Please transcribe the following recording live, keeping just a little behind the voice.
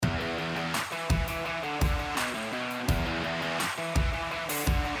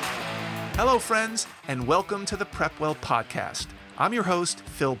Hello, friends, and welcome to the PrepWell podcast. I'm your host,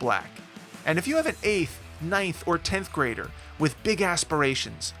 Phil Black. And if you have an 8th, 9th, or 10th grader with big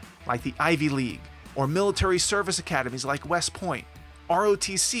aspirations, like the Ivy League, or military service academies like West Point,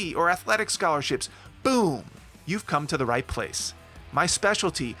 ROTC, or athletic scholarships, boom, you've come to the right place. My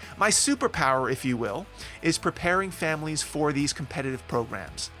specialty, my superpower, if you will, is preparing families for these competitive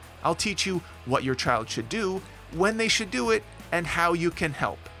programs. I'll teach you what your child should do, when they should do it, and how you can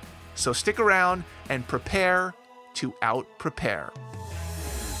help. So stick around and prepare to out-prepare.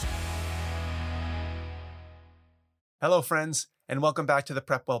 Hello, friends, and welcome back to the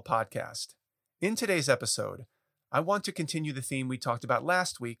PrepWell podcast. In today's episode, I want to continue the theme we talked about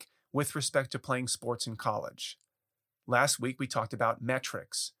last week with respect to playing sports in college. Last week, we talked about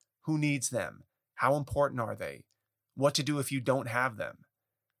metrics. Who needs them? How important are they? What to do if you don't have them?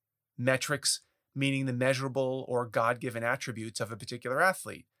 Metrics meaning the measurable or God-given attributes of a particular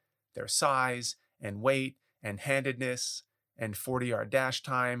athlete. Their size and weight and handedness and 40-yard dash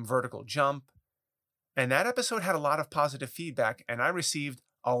time, vertical jump. And that episode had a lot of positive feedback, and I received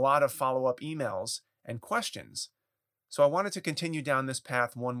a lot of follow-up emails and questions. So I wanted to continue down this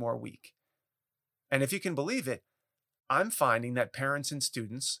path one more week. And if you can believe it, I'm finding that parents and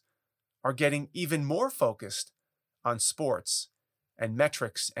students are getting even more focused on sports and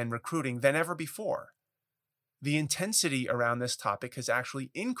metrics and recruiting than ever before. The intensity around this topic has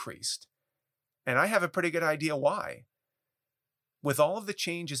actually increased, and I have a pretty good idea why. With all of the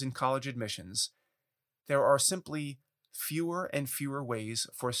changes in college admissions, there are simply fewer and fewer ways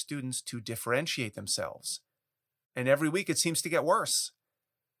for students to differentiate themselves. And every week it seems to get worse.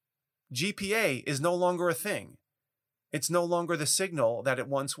 GPA is no longer a thing. It's no longer the signal that it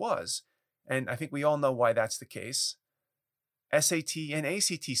once was, and I think we all know why that's the case. SAT and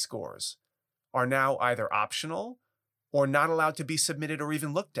ACT scores are now either optional or not allowed to be submitted or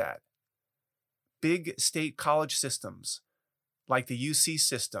even looked at. Big state college systems, like the UC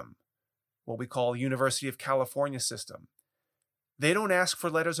system, what we call University of California system, they don't ask for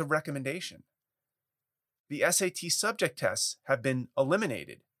letters of recommendation. The SAT subject tests have been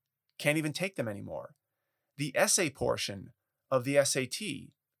eliminated. Can't even take them anymore. The essay portion of the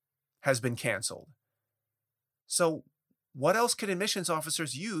SAT has been canceled. So, what else could admissions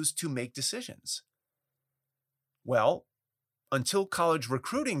officers use to make decisions? Well, until college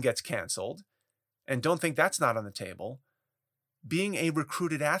recruiting gets canceled, and don't think that's not on the table, being a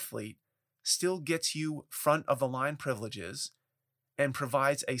recruited athlete still gets you front of the line privileges and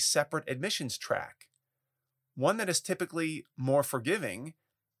provides a separate admissions track, one that is typically more forgiving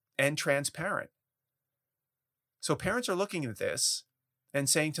and transparent. So parents are looking at this and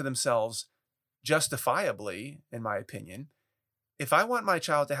saying to themselves, justifiably, in my opinion, if I want my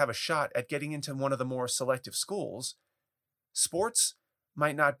child to have a shot at getting into one of the more selective schools, sports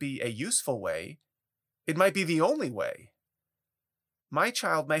might not be a useful way. It might be the only way. My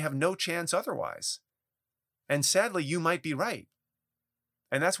child may have no chance otherwise. And sadly, you might be right.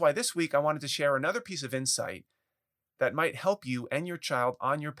 And that's why this week I wanted to share another piece of insight that might help you and your child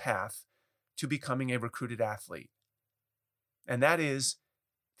on your path to becoming a recruited athlete. And that is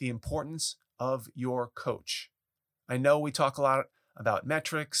the importance of your coach. I know we talk a lot about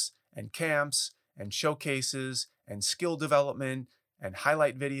metrics and camps and showcases and skill development and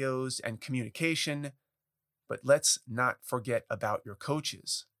highlight videos and communication, but let's not forget about your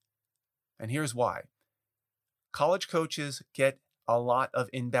coaches. And here's why. College coaches get a lot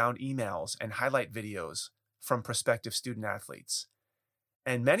of inbound emails and highlight videos from prospective student athletes.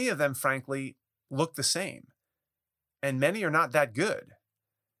 And many of them, frankly, look the same. And many are not that good.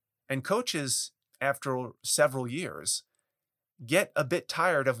 And coaches, after several years, get a bit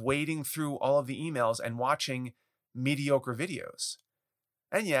tired of wading through all of the emails and watching mediocre videos.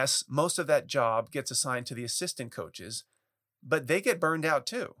 And yes, most of that job gets assigned to the assistant coaches, but they get burned out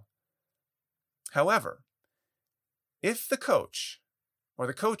too. However, if the coach or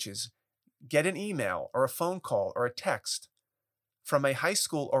the coaches get an email or a phone call or a text from a high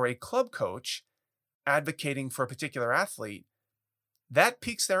school or a club coach advocating for a particular athlete, that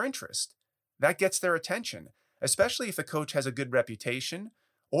piques their interest. That gets their attention, especially if the coach has a good reputation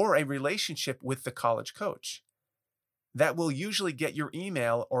or a relationship with the college coach. That will usually get your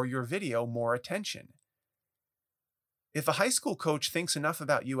email or your video more attention. If a high school coach thinks enough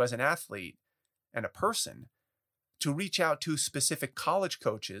about you as an athlete and a person to reach out to specific college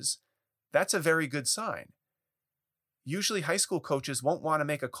coaches, that's a very good sign. Usually high school coaches won't want to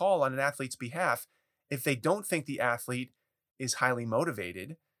make a call on an athlete's behalf if they don't think the athlete is highly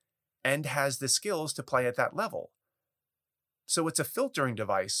motivated and has the skills to play at that level. So it's a filtering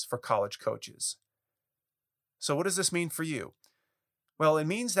device for college coaches. So what does this mean for you? Well, it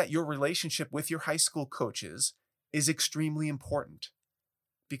means that your relationship with your high school coaches is extremely important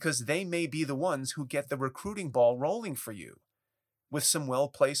because they may be the ones who get the recruiting ball rolling for you with some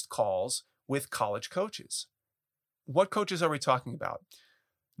well-placed calls with college coaches. What coaches are we talking about?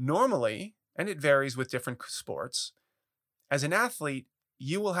 Normally, and it varies with different sports, as an athlete,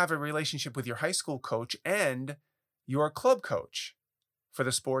 you will have a relationship with your high school coach and your club coach for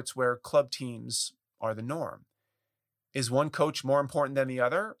the sports where club teams are the norm. Is one coach more important than the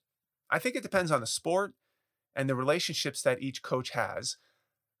other? I think it depends on the sport and the relationships that each coach has.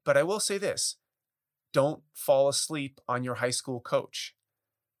 But I will say this, don't fall asleep on your high school coach.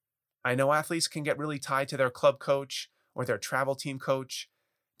 I know athletes can get really tied to their club coach or their travel team coach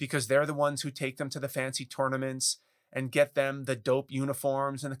because they're the ones who take them to the fancy tournaments and get them the dope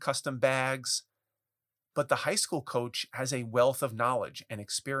uniforms and the custom bags. But the high school coach has a wealth of knowledge and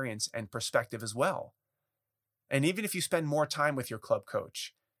experience and perspective as well. And even if you spend more time with your club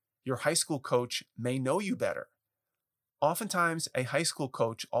coach, your high school coach may know you better. Oftentimes, a high school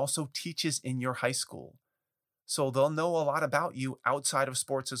coach also teaches in your high school, so they'll know a lot about you outside of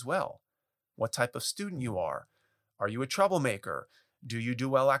sports as well. What type of student you are. Are you a troublemaker? Do you do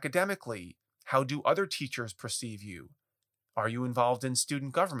well academically? How do other teachers perceive you? Are you involved in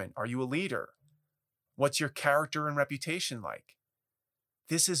student government? Are you a leader? What's your character and reputation like?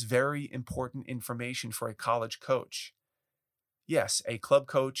 This is very important information for a college coach. Yes, a club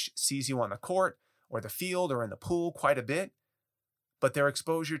coach sees you on the court or the field or in the pool quite a bit, but their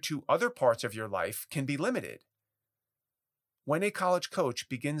exposure to other parts of your life can be limited. When a college coach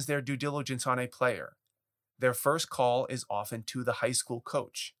begins their due diligence on a player, their first call is often to the high school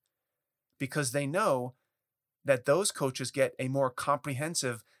coach because they know that those coaches get a more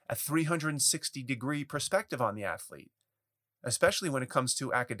comprehensive, a 360-degree perspective on the athlete, especially when it comes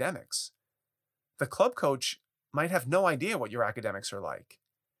to academics. The club coach might have no idea what your academics are like.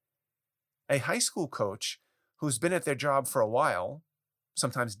 A high school coach who's been at their job for a while,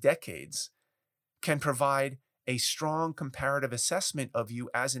 sometimes decades, can provide a strong comparative assessment of you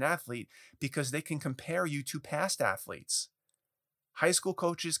as an athlete because they can compare you to past athletes. High school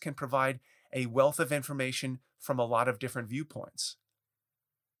coaches can provide a wealth of information from a lot of different viewpoints.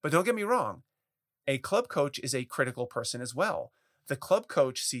 But don't get me wrong, a club coach is a critical person as well. The club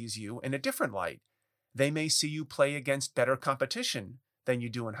coach sees you in a different light. They may see you play against better competition than you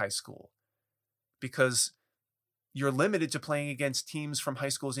do in high school because you're limited to playing against teams from high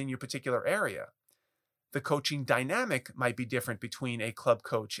schools in your particular area. The coaching dynamic might be different between a club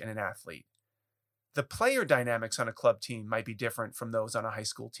coach and an athlete. The player dynamics on a club team might be different from those on a high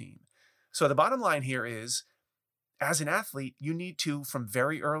school team. So the bottom line here is, as an athlete, you need to, from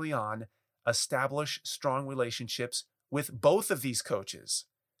very early on, establish strong relationships with both of these coaches.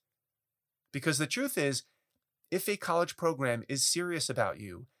 Because the truth is, if a college program is serious about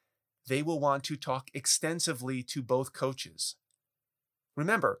you, they will want to talk extensively to both coaches.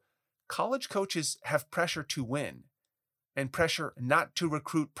 Remember, college coaches have pressure to win and pressure not to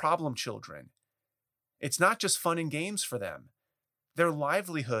recruit problem children. It's not just fun and games for them. Their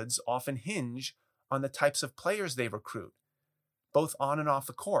livelihoods often hinge on the types of players they recruit, both on and off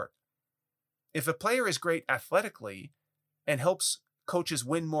the court. If a player is great athletically and helps coaches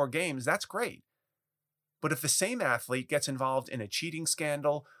win more games, that's great. But if the same athlete gets involved in a cheating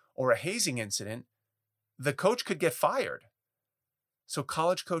scandal or a hazing incident, the coach could get fired. So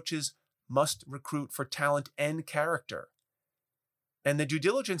college coaches must recruit for talent and character. And the due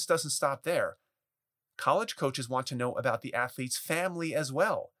diligence doesn't stop there. College coaches want to know about the athlete's family as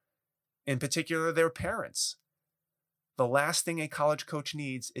well, in particular their parents. The last thing a college coach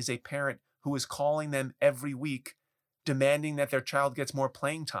needs is a parent who is calling them every week, demanding that their child gets more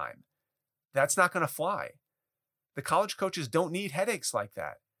playing time. That's not going to fly. The college coaches don't need headaches like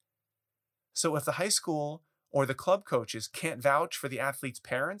that. So if the high school or the club coaches can't vouch for the athlete's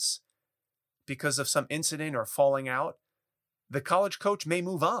parents because of some incident or falling out, the college coach may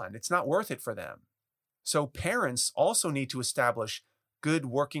move on. It's not worth it for them. So parents also need to establish good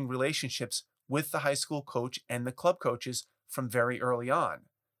working relationships with the high school coach and the club coaches from very early on.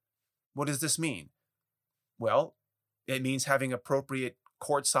 What does this mean? Well, it means having appropriate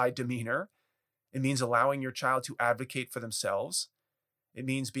courtside demeanor. It means allowing your child to advocate for themselves. It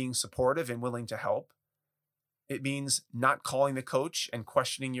means being supportive and willing to help. It means not calling the coach and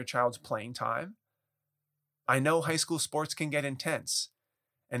questioning your child's playing time. I know high school sports can get intense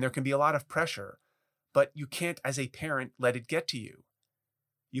and there can be a lot of pressure, but you can't, as a parent, let it get to you.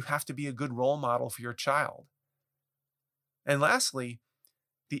 You have to be a good role model for your child. And lastly,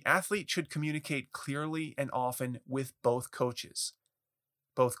 the athlete should communicate clearly and often with both coaches,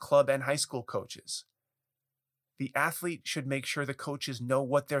 both club and high school coaches. the athlete should make sure the coaches know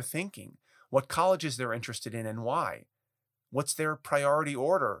what they're thinking, what colleges they're interested in and why. What's their priority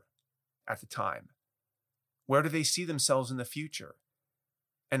order at the time? Where do they see themselves in the future?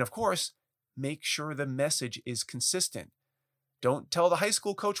 And of course, make sure the message is consistent. Don't tell the high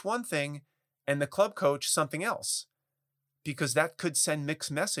school coach one thing and the club coach something else, because that could send mixed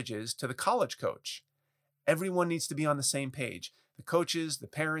messages to the college coach. Everyone needs to be on the same page, the coaches, the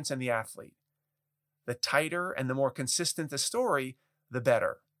parents, and the athlete. The tighter and the more consistent the story, the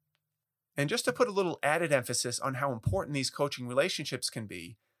better. And just to put a little added emphasis on how important these coaching relationships can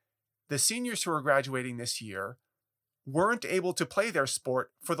be, the seniors who are graduating this year weren't able to play their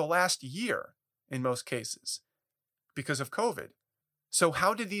sport for the last year in most cases because of COVID. So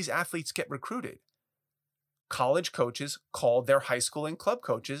how did these athletes get recruited? College coaches called their high school and club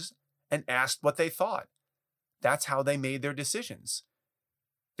coaches and asked what they thought. That's how they made their decisions.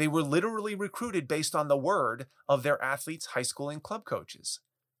 They were literally recruited based on the word of their athletes' high school and club coaches.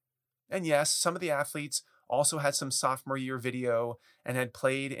 And yes, some of the athletes also had some sophomore year video and had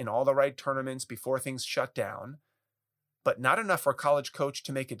played in all the right tournaments before things shut down, but not enough for a college coach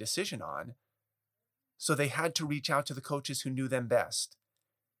to make a decision on. So they had to reach out to the coaches who knew them best.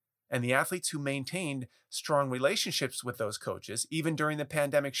 And the athletes who maintained strong relationships with those coaches, even during the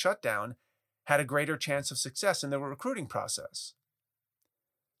pandemic shutdown, had a greater chance of success in the recruiting process.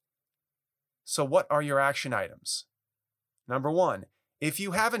 So what are your action items? Number 1, if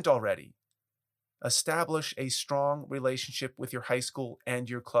you haven't already, establish a strong relationship with your high school and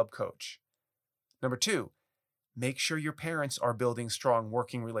your club coach. Number 2, make sure your parents are building strong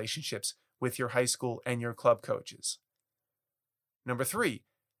working relationships with your high school and your club coaches. Number 3,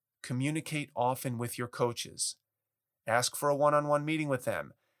 communicate often with your coaches. Ask for a one-on-one meeting with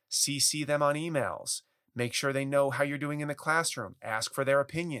them. CC them on emails. Make sure they know how you're doing in the classroom. Ask for their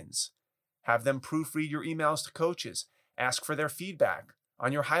opinions. Have them proofread your emails to coaches. Ask for their feedback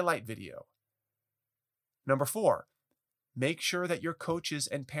on your highlight video. Number 4, make sure that your coaches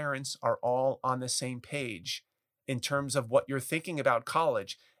and parents are all on the same page in terms of what you're thinking about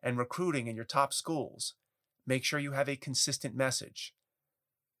college and recruiting in your top schools. Make sure you have a consistent message.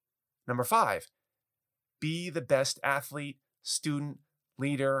 Number 5, be the best athlete, student,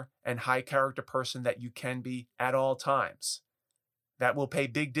 leader, and high character person that you can be at all times. That will pay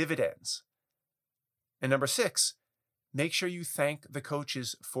big dividends. And number 6, make sure you thank the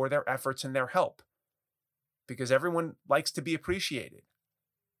coaches for their efforts and their help, because everyone likes to be appreciated.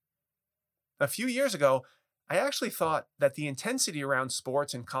 A few years ago, I actually thought that the intensity around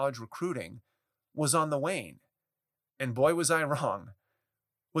sports and college recruiting was on the wane. And boy, was I wrong.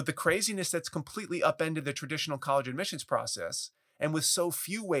 With the craziness that's completely upended the traditional college admissions process, and with so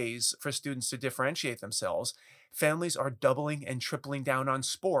few ways for students to differentiate themselves, families are doubling and tripling down on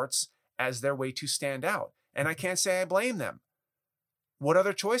sports as their way to stand out. And I can't say I blame them. What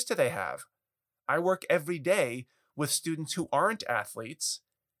other choice do they have? I work every day with students who aren't athletes,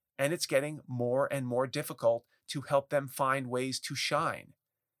 and it's getting more and more difficult to help them find ways to shine.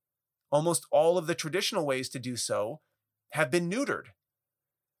 Almost all of the traditional ways to do so have been neutered.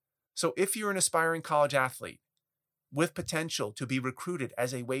 So if you're an aspiring college athlete with potential to be recruited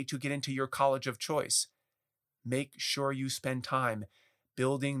as a way to get into your college of choice, make sure you spend time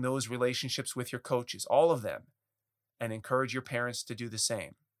building those relationships with your coaches, all of them, and encourage your parents to do the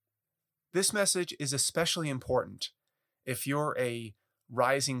same. This message is especially important if you're a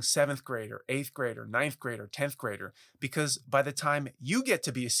rising 7th grader, 8th grader, 9th grader, 10th grader, because by the time you get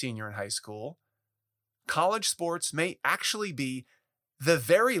to be a senior in high school, college sports may actually be the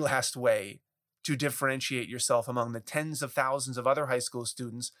very last way to differentiate yourself among the tens of thousands of other high school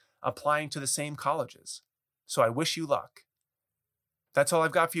students applying to the same colleges. So I wish you luck. That's all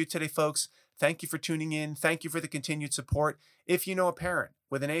I've got for you today, folks. Thank you for tuning in. Thank you for the continued support. If you know a parent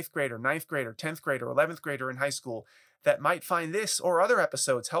with an 8th grader, 9th grader, 10th grader, 11th grader in high school that might find this or other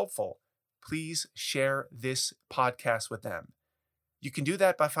episodes helpful, please share this podcast with them. You can do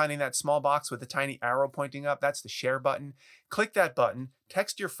that by finding that small box with the tiny arrow pointing up. That's the share button. Click that button,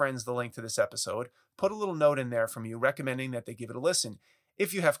 text your friends the link to this episode, put a little note in there from you recommending that they give it a listen.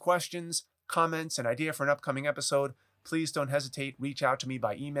 If you have questions, comments, an idea for an upcoming episode, please don't hesitate. Reach out to me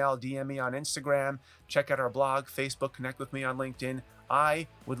by email, DM me on Instagram, check out our blog, Facebook, connect with me on LinkedIn. I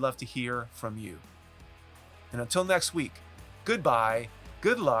would love to hear from you. And until next week, goodbye,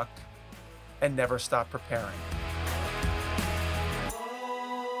 good luck, and never stop preparing.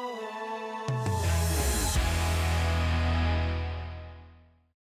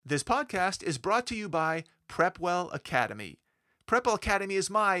 This podcast is brought to you by Prepwell Academy. Prepwell Academy is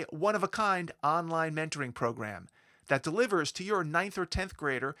my one-of-a-kind online mentoring program that delivers to your 9th or 10th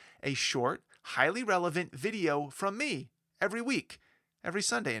grader a short, highly relevant video from me every week, every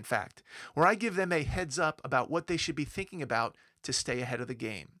Sunday, in fact, where I give them a heads up about what they should be thinking about to stay ahead of the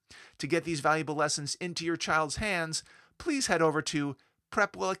game. To get these valuable lessons into your child's hands, please head over to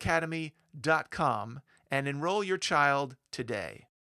prepwellacademy.com and enroll your child today.